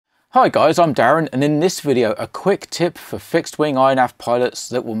Hi guys, I'm Darren, and in this video a quick tip for fixed wing INAV pilots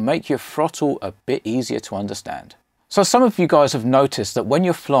that will make your throttle a bit easier to understand. So some of you guys have noticed that when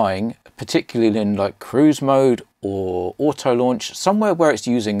you're flying, particularly in like cruise mode or auto launch, somewhere where it's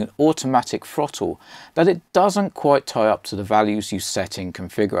using an automatic throttle, that it doesn't quite tie up to the values you set in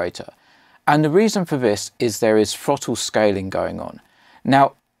configurator. And the reason for this is there is throttle scaling going on.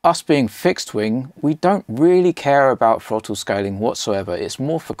 Now, us being fixed wing, we don't really care about throttle scaling whatsoever. It's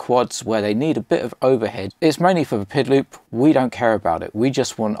more for quads where they need a bit of overhead. It's mainly for the PID loop. We don't care about it. We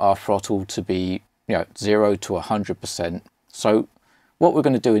just want our throttle to be 0 to 100%. So what we're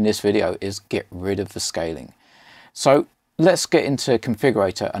going to do in this video is get rid of the scaling. So let's get into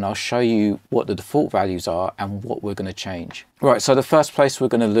configurator and I'll show you what the default values are and what we're going to change. Right, so the first place we're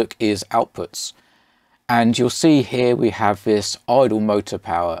going to look is outputs. And you'll see here we have this idle motor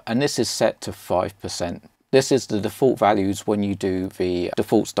power, and this is set to 5%. This is the default values when you do the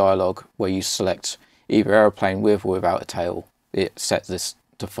defaults dialog where you select either aeroplane with or without a tail. It sets this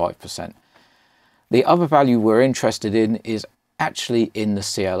to 5%. The other value we're interested in is actually in the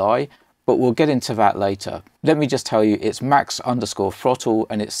CLI, but we'll get into that later. Let me just tell you it's max_throttle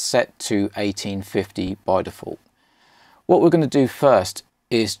and it's set to 1850 by default. What we're going to do first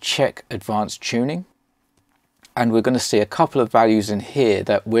is check advanced tuning. And we're going to see a couple of values in here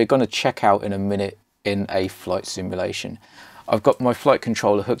that we're going to check out in a minute in a flight simulation. I've got my flight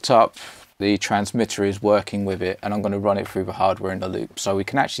controller hooked up, the transmitter is working with it, and I'm going to run it through the hardware in the loop so we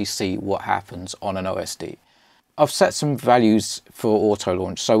can actually see what happens on an OSD. I've set some values for auto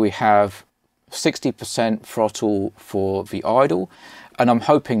launch. So we have 60% throttle for the idle, and I'm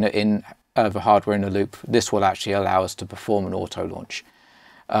hoping that in the hardware in the loop, this will actually allow us to perform an auto launch.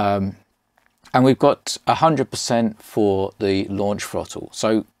 And we've got 100% for the launch throttle.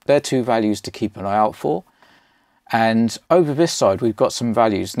 So they're two values to keep an eye out for. And over this side, we've got some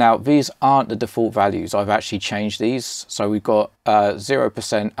values. Now, these aren't the default values. I've actually changed these. So we've got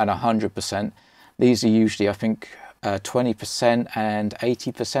 0% and 100%. These are usually, I think, 20% and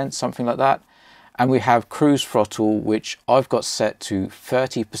 80%, something like that. And we have cruise throttle, which I've got set to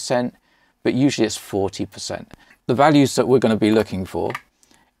 30%, but usually it's 40%. The values that we're going to be looking for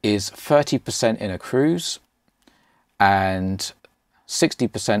is 30% in a cruise and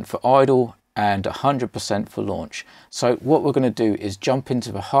 60% for idle and 100% for launch. So what we're going to do is jump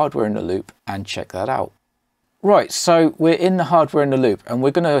into the hardware in the loop and check that out. Right, so we're in the hardware in the loop and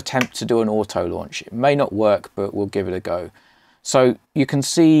we're going to attempt to do an auto launch. It may not work, but we'll give it a go. So you can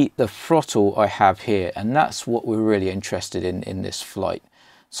see the throttle I have here, and that's what we're really interested in this flight.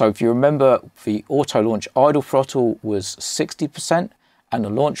 So if you remember, the auto launch idle throttle was 60%. And the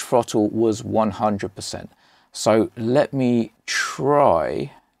launch throttle was 100%. So let me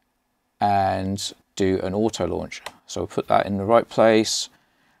try and do an auto launch. So we'll put that in the right place.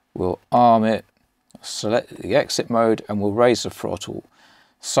 We'll arm it, select the exit mode, and we'll raise the throttle.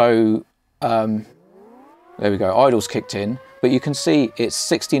 So there we go, idle's kicked in, but you can see it's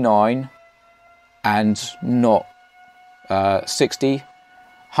 69 and not 60.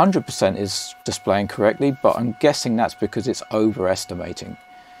 100% is displaying correctly, but I'm guessing that's because it's overestimating.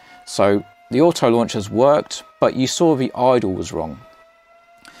 So the auto launch has worked, but you saw the idle was wrong.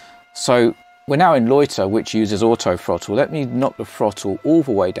 So we're now in loiter, which uses auto throttle. Let me knock the throttle all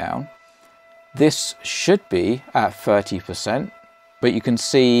the way down. This should be at 30%, but you can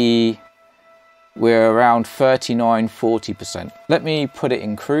see we're around 39, 40%. Let me put it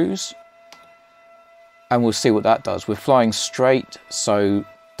in cruise and we'll see what that does. We're flying straight, so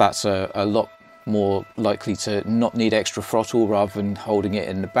that's a lot more likely to not need extra throttle rather than holding it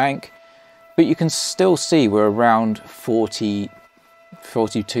in the bank. But you can still see we're around 42%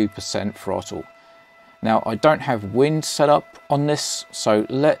 throttle. Now, I don't have wind set up on this, so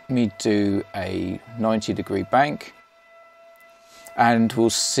let me do a 90-degree bank and we'll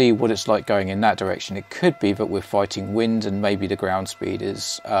see what it's like going in that direction. It could be that we're fighting wind and maybe the ground speed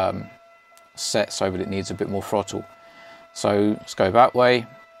is set so that it needs a bit more throttle. So let's go that way.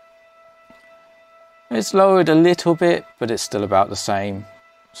 It's lowered a little bit, but it's still about the same.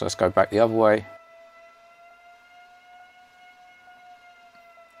 So let's go back the other way.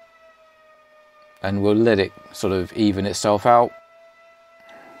 And we'll let it sort of even itself out.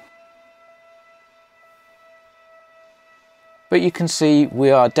 But you can see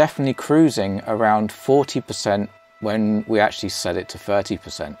we are definitely cruising around 40% when we actually set it to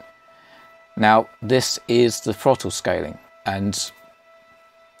 30%. Now, this is the throttle scaling, and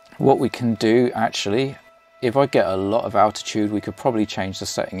what we can do actually, if I get a lot of altitude, we could probably change the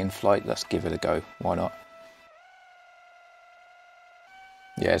setting in flight. Let's give it a go, why not?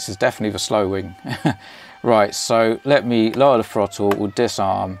 Yeah, this is definitely the slow wing. Right, so let me lower the throttle, we'll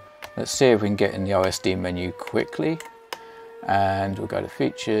disarm, Let's see if we can get in the OSD menu quickly. And we'll go to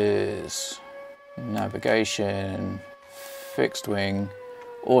features, navigation, fixed wing,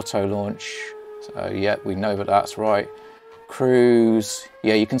 auto launch. So yeah, we know that that's right. Cruise,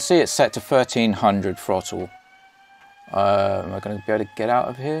 yeah, you can see it's set to 1300 throttle. Am I going to be able to get out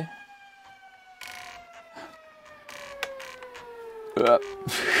of here?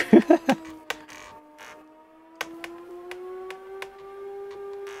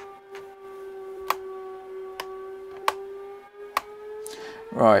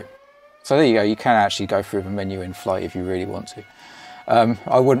 Right, so there you go. You can actually go through the menu in flight if you really want to.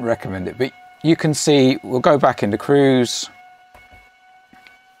 I wouldn't recommend it, but you can see, we'll go back into cruise.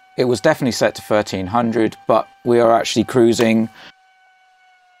 It was definitely set to 1300, but we are actually cruising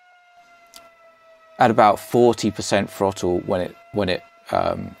at about 40% throttle when it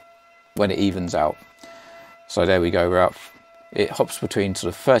evens out. So there we go. We're out. It hops between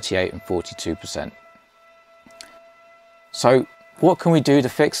sort of 38 and 42%. So what can we do to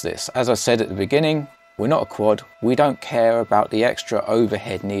fix this? As I said at the beginning, we're not a quad. We don't care about the extra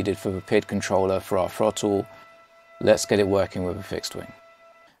overhead needed for the PID controller for our throttle. Let's get it working with a fixed wing.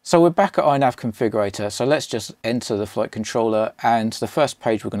 So we're back at INAV configurator. So let's just enter the flight controller, and the first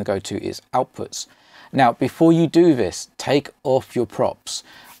page we're going to go to is outputs. Now, before you do this, take off your props.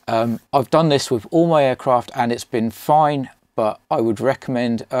 I've done this with all my aircraft and it's been fine, but I would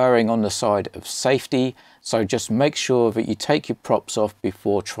recommend erring on the side of safety. So just make sure that you take your props off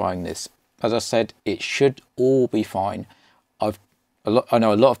before trying this. As I said, it should all be fine. I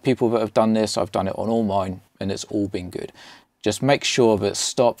know a lot of people that have done this. I've done it on all mine and it's all been good. Just make sure that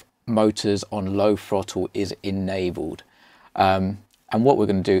stop motors on low throttle is enabled. And what we're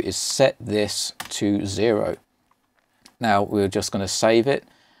going to do is set this to 0. Now we're just going to save it.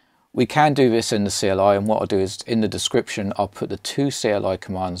 We can do this in the CLI, and what I'll do is in the description I'll put the 2 CLI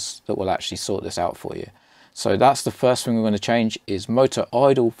commands that will actually sort this out for you. So that's the first thing we're going to change, is motor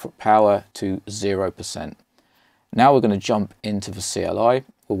idle power to 0%. Now we're going to jump into the CLI.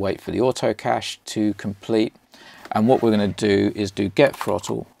 We'll wait for the auto cache to complete, and what we're going to do is do get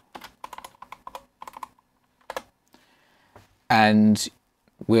throttle, and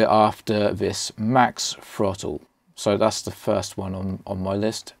we're after this max throttle. So that's the first one on my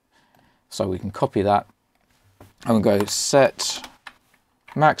list. So we can copy that and we'll go set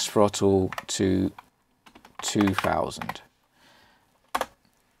max throttle to 2000.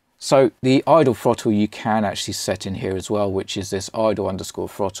 So the idle throttle you can actually set in here as well, which is this idle underscore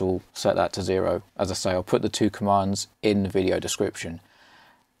throttle, set that to 0. As I say, I'll put the 2 commands in the video description.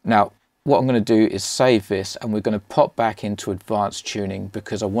 Now, what I'm going to do is save this and we're going to pop back into advanced tuning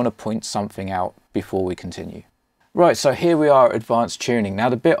because I want to point something out before we continue. Right, so here we are at advanced tuning. Now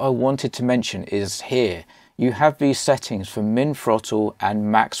the bit I wanted to mention is here. You have these settings for min throttle and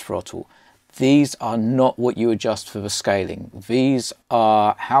max throttle. These are not what you adjust for the scaling. These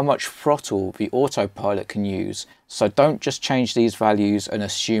are how much throttle the autopilot can use. So don't just change these values and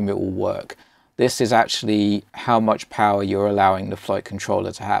assume it will work. This is actually how much power you're allowing the flight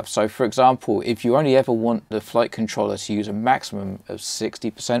controller to have. So for example, if you only ever want the flight controller to use a maximum of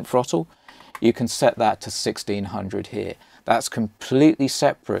 60% throttle, you can set that to 1600 here. That's completely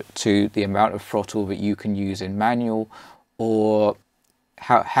separate to the amount of throttle that you can use in manual, or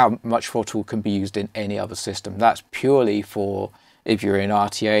how much throttle can be used in any other system. That's purely for if you're in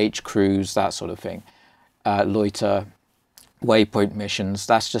RTH, cruise, that sort of thing. Loiter, waypoint missions,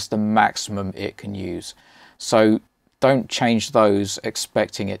 that's just the maximum it can use. So don't change those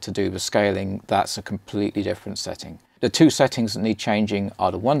expecting it to do the scaling. That's a completely different setting. The 2 settings that need changing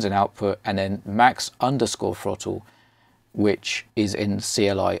are the ones in output and then max underscore throttle, which is in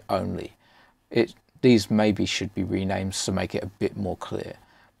CLI only. These maybe should be renamed to make it a bit more clear.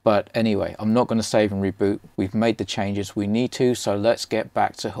 But anyway, I'm not going to save and reboot. We've made the changes we need to, so let's get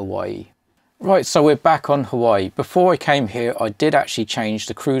back to Hawaii. Right, so we're back on Hawaii. Before I came here, I did actually change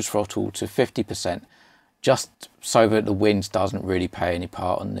the cruise throttle to 50%, just so that the wind doesn't really play any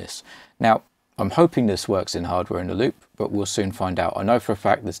part on this. Now, I'm hoping this works in hardware in the loop, but we'll soon find out. I know for a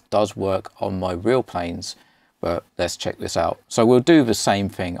fact this does work on my real planes, but let's check this out. So we'll do the same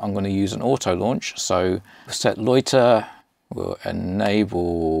thing. I'm going to use an auto launch. So we'll set loiter, we'll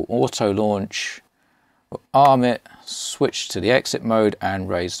enable auto launch, we'll arm it, switch to the exit mode and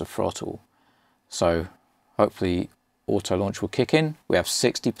raise the throttle. So hopefully auto launch will kick in. We have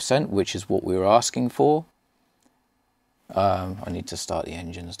 60%, which is what we were asking for. I need to start the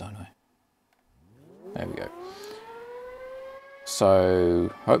engines, don't I? There we go.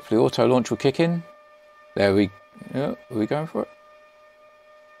 So hopefully auto launch will kick in. There we go. Are we going for it?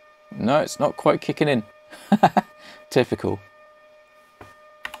 No, it's not quite kicking in. Typical.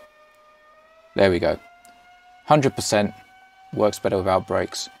 There we go. 100% works better without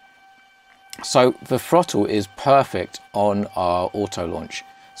brakes. So the throttle is perfect on our auto launch.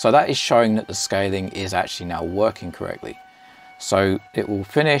 So that is showing that the scaling is actually now working correctly. So it will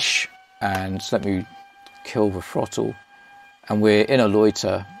finish, and let me kill the throttle, and we're in a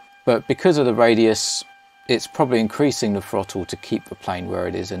loiter, but because of the radius, it's probably increasing the throttle to keep the plane where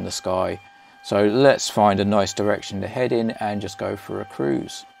it is in the sky. So let's find a nice direction to head in and just go for a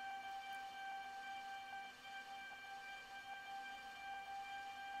cruise.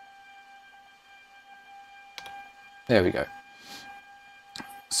 There we go.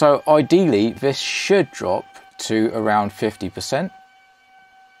 So ideally this should drop to around 50%.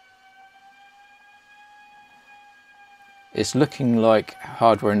 It's looking like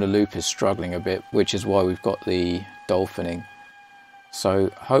hardware in the loop is struggling a bit, which is why we've got the dolphining. So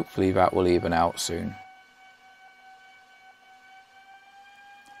hopefully that will even out soon.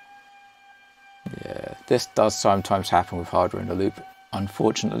 Yeah, this does sometimes happen with hardware in the loop,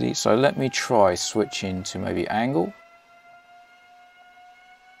 unfortunately. So let me try switching to maybe angle.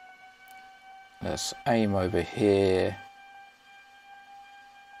 Let's aim over here.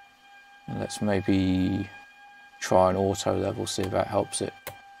 And let's maybe try an auto level, see if that helps it.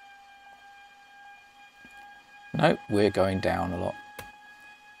 Nope, we're going down a lot.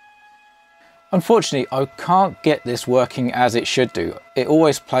 Unfortunately, I can't get this working as it should do. It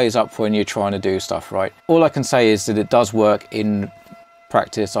always plays up when you're trying to do stuff right. All I can say is that it does work in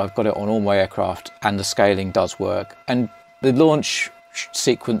practice. I've got it on all my aircraft and the scaling does work. And the launch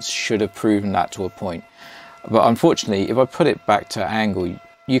sequence should have proven that to a point. But unfortunately, if I put it back to angle,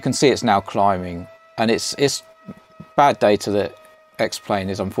 you can see it's now climbing, and it's bad data that X-Plane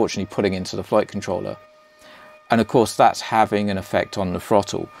is unfortunately putting into the flight controller. And of course that's having an effect on the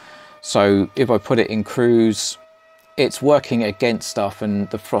throttle. So if I put it in cruise, it's working against stuff and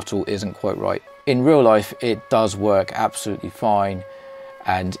the throttle isn't quite right. In real life, it does work absolutely fine.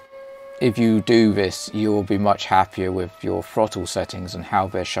 And if you do this, you will be much happier with your throttle settings and how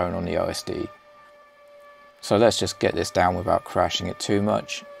they're shown on the OSD. So let's just get this down without crashing it too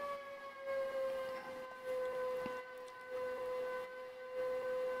much.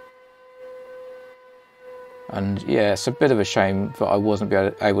 And yeah, it's a bit of a shame that I wasn't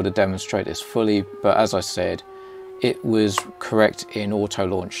able to demonstrate this fully, but as I said, it was correct in auto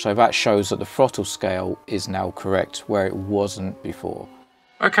launch. So that shows that the throttle scale is now correct where it wasn't before.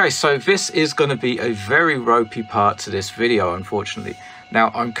 Okay, so this is going to be a very ropey part to this video, unfortunately. Now,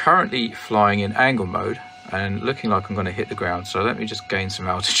 I'm currently flying in angle mode and looking like I'm going to hit the ground. So let me just gain some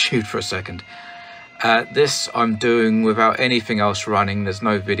altitude for a second. This I'm doing without anything else running. There's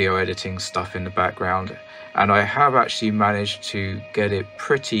no video editing stuff in the background. And I have actually managed to get it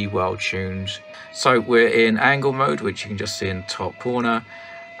pretty well tuned. So we're in angle mode, which you can just see in the top corner.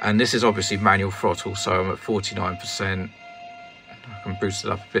 And this is obviously manual throttle, so I'm at 49%. I can boost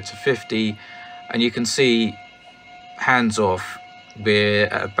it up a bit to 50. And you can see hands off, we're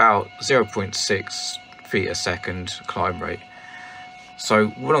at about 0.6 feet a second climb rate. So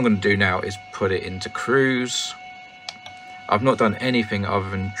what I'm going to do now is put it into cruise. I've not done anything other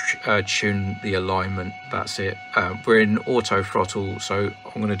than tune the alignment, that's it. We're in auto throttle, so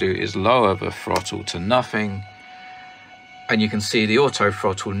what I'm going to do is lower the throttle to nothing. And you can see the auto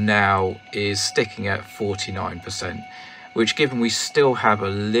throttle now is sticking at 49%, which, given we still have a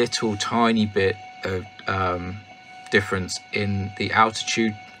little tiny bit of difference in the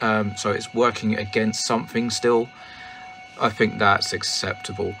altitude, so it's working against something still, I think that's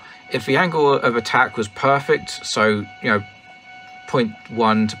acceptable. If the angle of attack was perfect, so, you know,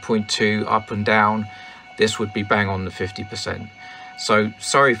 0.1 to 0.2 up and down, this would be bang on the 50%. So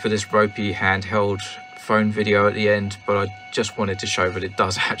sorry for this ropey handheld phone video at the end, but I just wanted to show that it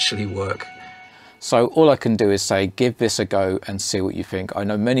does actually work. So all I can do is say, give this a go and see what you think. I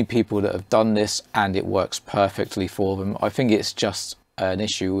know many people that have done this and it works perfectly for them. I think it's just an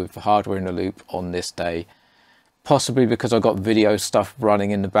issue with the hardware in the loop on this day. Possibly because I've got video stuff running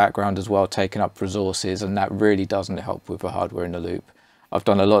in the background as well, taking up resources, and that really doesn't help with the hardware in the loop. I've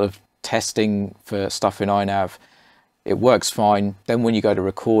done a lot of testing for stuff in INAV. It works fine. Then when you go to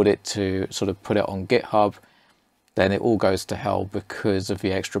record it to sort of put it on GitHub, then it all goes to hell because of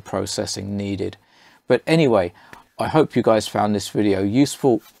the extra processing needed. But anyway, I hope you guys found this video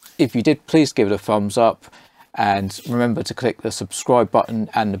useful. If you did, please give it a thumbs up. And remember to click the subscribe button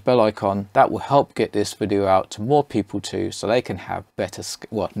and the bell icon. That will help get this video out to more people too, so they can have better,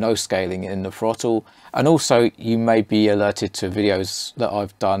 no scaling in the throttle. And also you may be alerted to videos that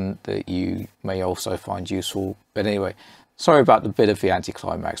I've done that you may also find useful. But anyway, sorry about the bit of the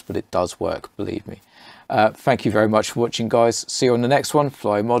anticlimax, but it does work, believe me. Thank you very much for watching, guys. See you on the next one.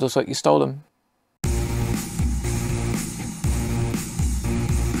 Fly models like you stole them.